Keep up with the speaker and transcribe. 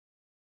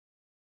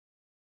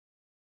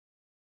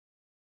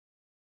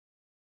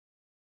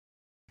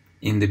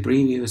In the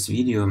previous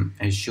video,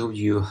 I showed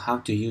you how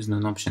to use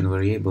non-option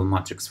variable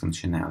matrix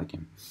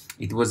functionality.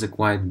 It was a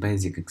quite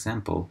basic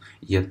example,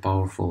 yet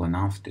powerful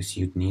enough to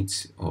suit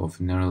needs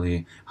of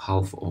nearly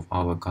half of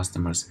our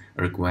customers'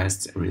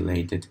 requests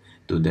related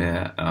to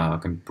the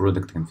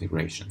product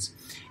configurations.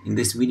 In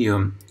this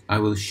video, I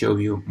will show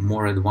you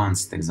more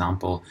advanced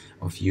example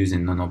of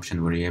using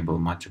non-option variable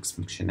matrix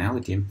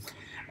functionality,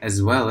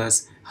 as well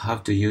as how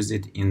to use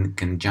it in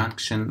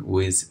conjunction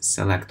with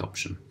select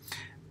option.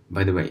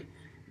 By the way,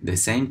 the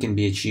same can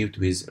be achieved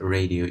with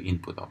radio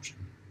input option.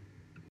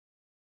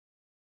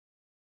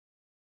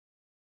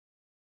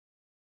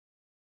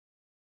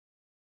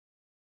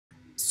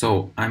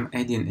 So I'm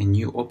adding a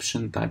new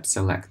option type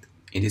select.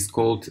 It is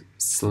called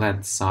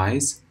sled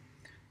size.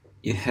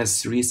 It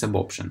has three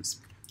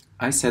sub-options.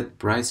 I set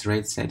price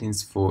rate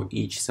settings for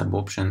each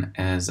sub-option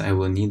as I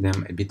will need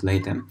them a bit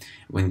later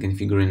when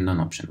configuring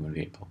non-option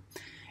variable.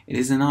 It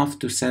is enough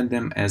to set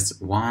them as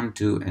 1,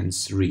 2, and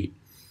 3.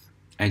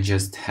 I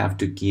just have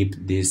to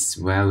keep these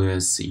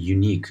values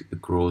unique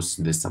across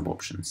the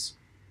sub-options.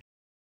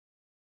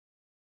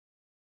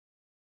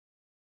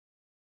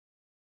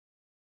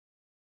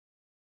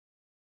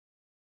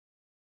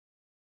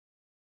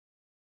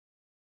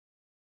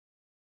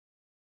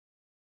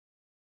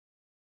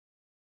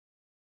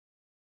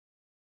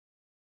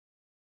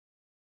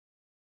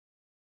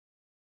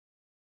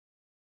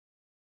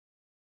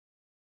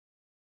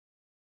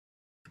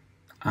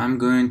 I'm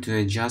going to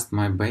adjust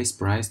my base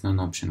price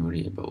non-option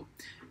variable.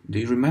 Do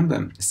you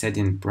remember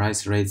setting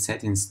price rate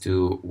settings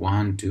to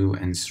 1, 2,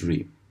 and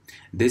 3?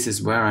 This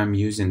is where I'm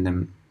using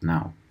them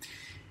now.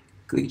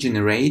 Click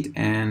generate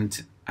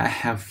and I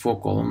have 4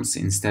 columns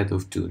instead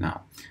of 2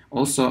 now.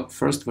 Also,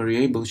 first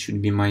variable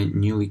should be my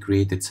newly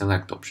created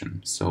select option,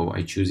 so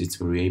I choose its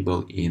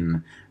variable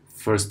in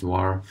first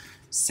var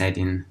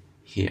setting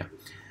here.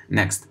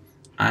 Next,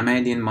 I'm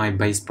adding my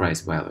base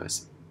price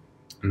values.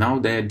 Now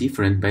they are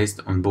different based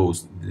on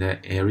both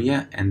the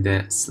area and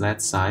the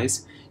sled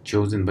size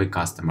chosen by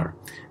customer.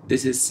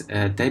 This is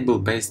a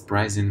table-based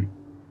pricing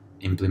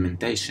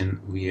implementation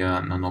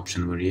via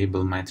non-option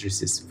variable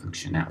matrices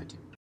functionality.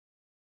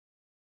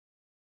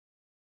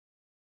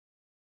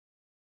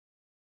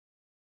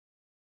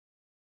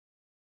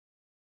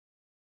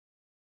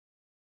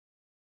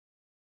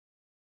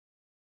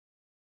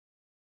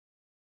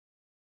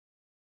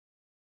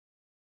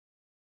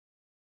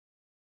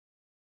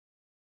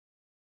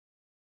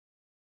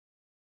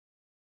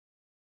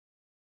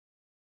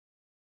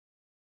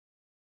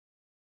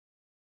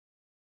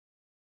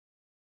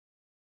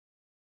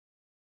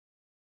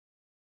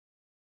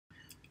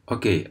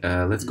 Okay,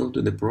 let's go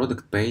to the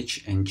product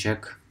page and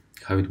check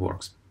how it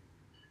works.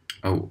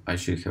 Oh, I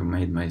should have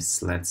made my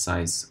sled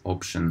size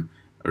option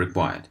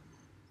required.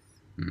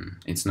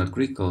 It's not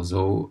critical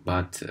though,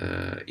 but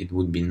it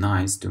would be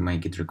nice to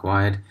make it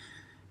required.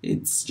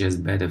 It's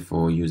just better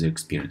for user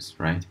experience,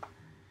 right?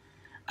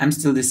 I'm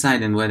still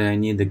deciding whether I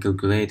need the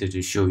calculator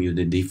to show you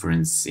the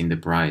difference in the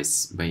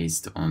price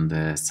based on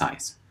the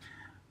size.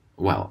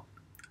 Well,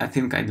 I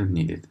think I don't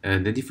need it.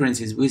 The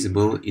difference is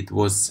visible. It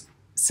was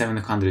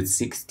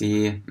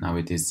 760, now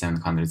it is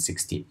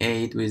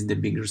 768 with the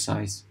bigger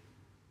size.